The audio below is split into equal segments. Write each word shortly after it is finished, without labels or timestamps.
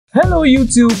Hello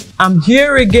YouTube, I'm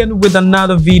here again with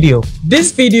another video.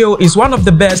 This video is one of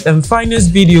the best and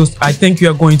finest videos I think you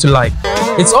are going to like.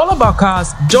 It's all about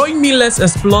cars. Join me, let's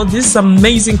explore this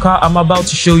amazing car I'm about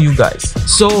to show you guys.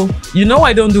 So, you know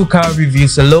I don't do car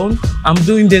reviews alone. I'm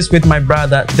doing this with my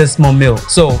brother Desmond Mill.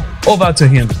 So, over to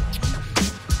him.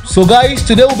 So guys,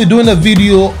 today we'll be doing a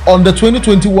video on the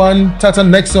 2021 Tata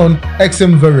Nexon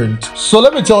XM variant. So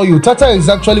let me tell you, Tata is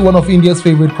actually one of India's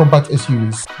favorite compact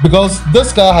SUVs because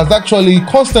this car has actually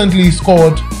constantly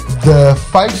scored the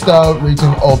 5-star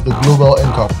rating of the global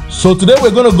NCAP. So today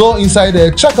we're going to go inside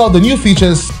there, check out the new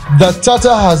features that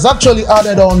Tata has actually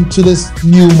added on to this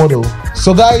new model.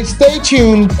 So guys, stay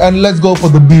tuned and let's go for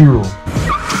the B-roll.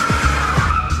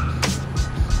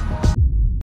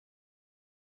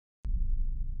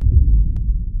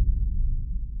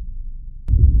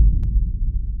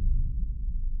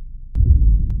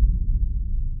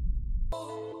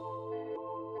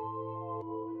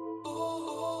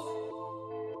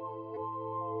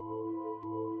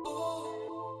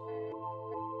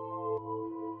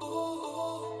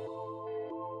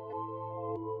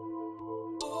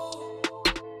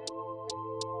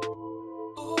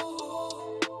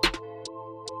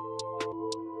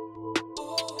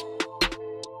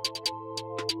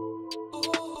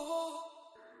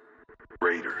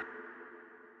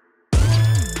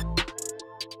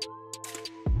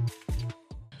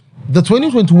 The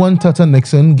 2021 Tata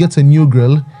Nexon gets a new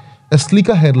grille, a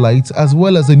sleeker headlight, as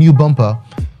well as a new bumper,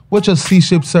 which has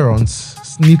C-shaped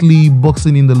serons neatly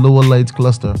boxing in the lower light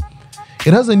cluster.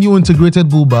 It has a new integrated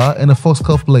bull bar and a Fox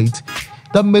cuff plate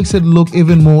that makes it look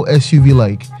even more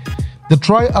SUV-like. The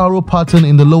tri-arrow pattern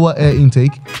in the lower air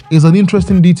intake is an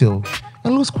interesting detail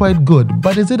and looks quite good,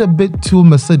 but is it a bit too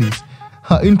Mercedes?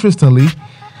 Interestingly,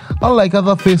 unlike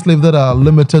other facelifts that are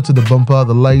limited to the bumper,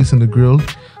 the lights and the grille,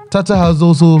 Tata has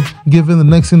also given the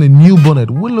Nexon a new bonnet,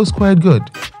 which looks quite good.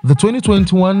 The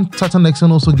 2021 Tata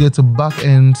Nexon also gets a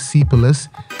back-end C-pillar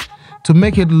to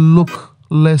make it look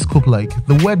less coupe-like.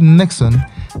 The word Nexon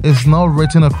is now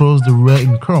written across the rear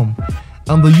in chrome,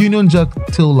 and the Union Jack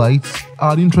tail lights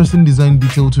are an interesting design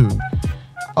detail too.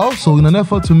 Also, in an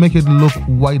effort to make it look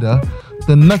wider,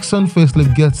 the Nexon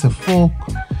facelift gets a fork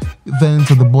vent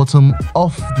at the bottom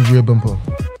of the rear bumper.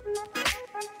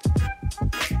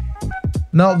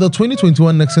 Now, the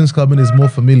 2021 Nexon's cabin is more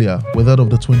familiar with that of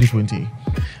the 2020.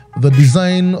 The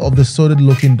design of the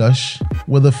solid-looking dash,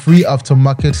 with a free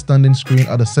aftermarket standing screen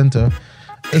at the center,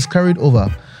 is carried over,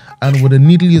 and with a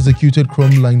neatly executed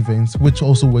chrome line vents, which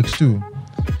also works too.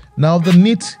 Now, the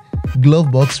neat glove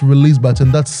box release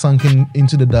button that's sunken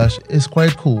into the dash is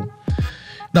quite cool.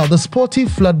 Now, the sporty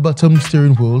flat-bottom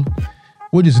steering wheel,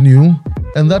 which is new,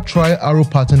 and that tri-arrow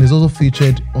pattern is also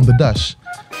featured on the dash.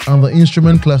 And the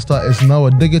instrument cluster is now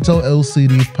a digital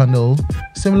LCD panel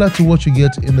similar to what you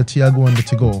get in the Tiago and the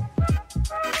Tigor.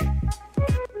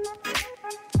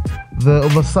 The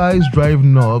oversized drive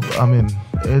knob, I mean,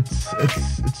 it's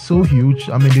so huge.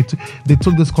 I mean, they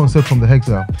took this concept from the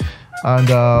Hexa,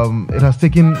 and it has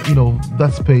taken, you know,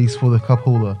 that space for the cup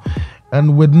holder.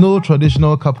 And with no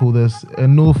traditional cup holders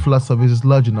and no flat surfaces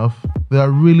large enough, there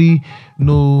are really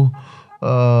no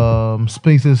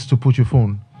spaces to put your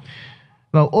phone.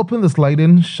 Now open the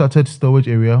sliding shuttered storage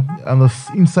area, and the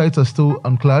insides are still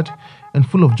unclad and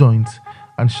full of joints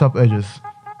and sharp edges.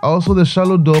 Also, the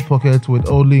shallow door pocket with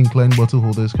oddly inclined bottle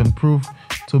holders can prove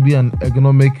to be an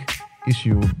ergonomic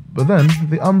issue, but then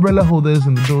the umbrella holders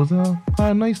in the doors are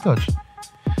a nice touch.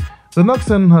 The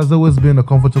Nexon has always been a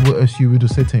comfortable SUV to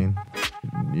sit in,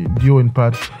 due in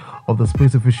part of the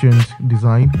space-efficient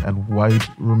design and wide,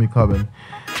 roomy cabin.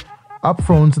 Up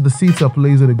front, the seats are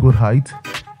placed at a good height.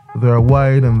 They are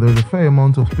wide and there's a fair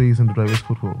amount of space in the driver's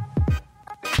footwell.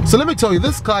 So let me tell you,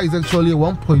 this car is actually a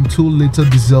 1.2-liter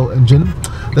diesel engine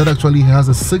that actually has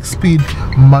a 6-speed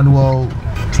manual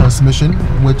transmission,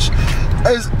 which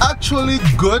is actually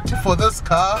good for this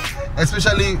car,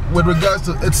 especially with regards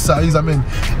to its size. I mean,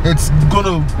 it's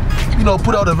gonna, you know,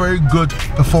 put out a very good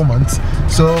performance.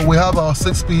 So we have our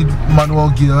 6-speed manual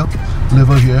gear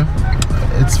lever here.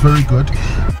 It's very good.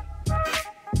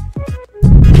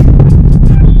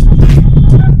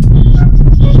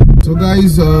 So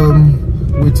guys,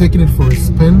 we're taking it for a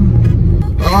spin.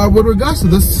 With regards to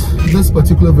this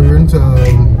particular variant,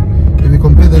 if you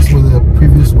compare this with the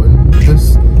previous one,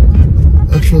 this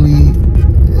actually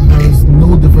has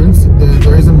no difference.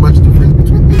 There isn't much difference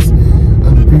between this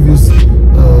and the previous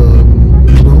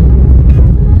model.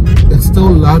 It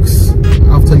still lags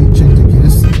after you change the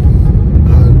gears,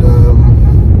 and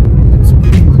it's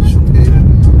pretty much okay.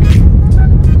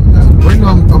 And right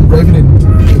now I'm driving in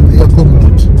the eco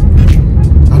mode,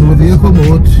 and with the eco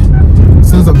mode,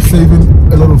 since I'm saving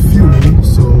a lot of fuel,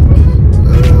 so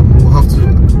we'll have to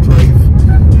drive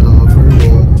very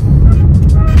well.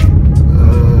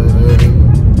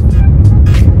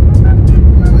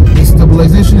 The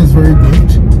stabilization is very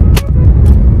good.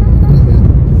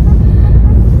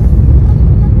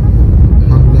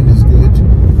 Handling is good.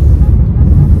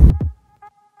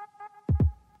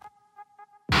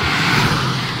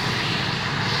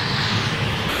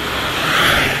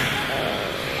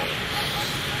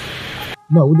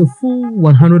 Now, with the full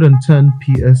 110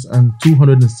 PS and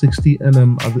 260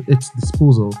 Nm at its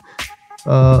disposal,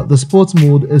 the sports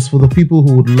mode is for the people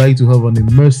who would like to have an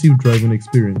immersive driving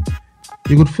experience.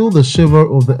 You could feel the shiver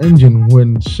of the engine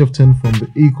when shifting from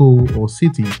the Eco or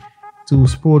City to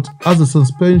Sport, as the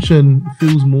suspension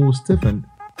feels more stiffened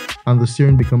and the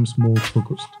steering becomes more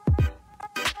focused.